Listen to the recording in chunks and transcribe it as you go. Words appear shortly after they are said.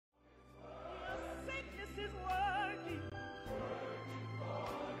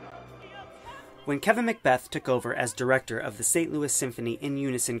When Kevin McBeth took over as director of the St. Louis Symphony in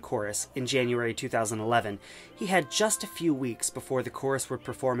Unison Chorus in January 2011, he had just a few weeks before the chorus would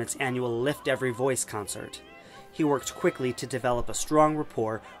perform its annual Lift Every Voice concert. He worked quickly to develop a strong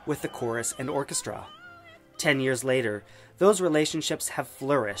rapport with the chorus and orchestra. 10 years later, those relationships have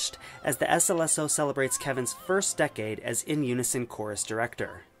flourished as the SLSO celebrates Kevin's first decade as In Unison Chorus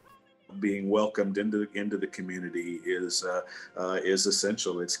director. Being welcomed into the community is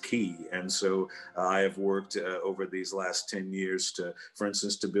essential. It's key, and so I have worked over these last 10 years to, for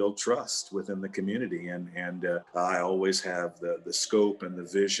instance, to build trust within the community, and I always have the scope and the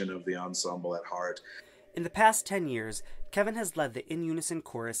vision of the ensemble at heart. In the past 10 years, Kevin has led the In Unison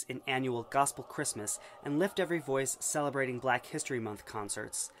Chorus in annual Gospel Christmas and Lift Every Voice celebrating Black History Month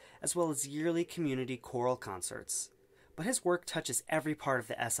concerts, as well as yearly community choral concerts. But his work touches every part of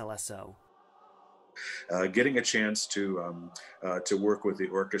the SLSO. Getting a chance to work with the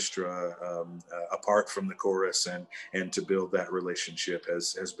orchestra apart from the chorus and to build that relationship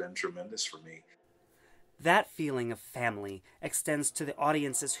has been tremendous for me. That feeling of family extends to the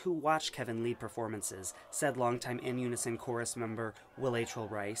audiences who watch Kevin lead performances, said longtime In Unison Chorus member Will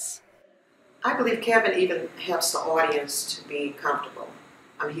Atrill Rice. I believe Kevin even helps the audience to be comfortable.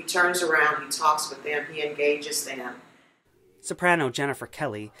 He turns around, he talks with them, he engages them. Soprano Jennifer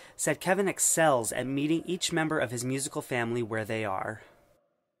Kelly said Kevin excels at meeting each member of his musical family where they are.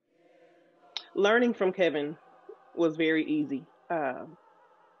 Learning from Kevin was very easy.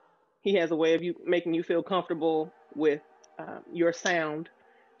 He has a way of making you feel comfortable with your sound,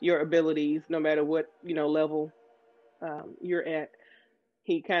 your abilities, no matter what level you're at.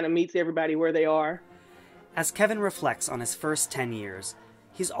 He kind of meets everybody where they are. As Kevin reflects on his first 10 years,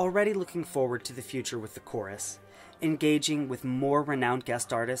 he's already looking forward to the future with the chorus, engaging with more renowned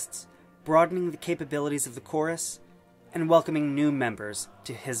guest artists, broadening the capabilities of the chorus, and welcoming new members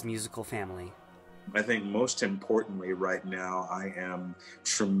to his musical family. I think most importantly right now, I am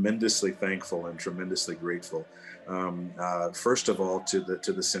tremendously thankful and tremendously grateful. First of all, to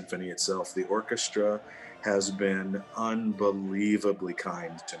the symphony itself. The orchestra has been unbelievably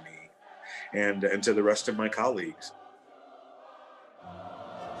kind to me, and to the rest of my colleagues.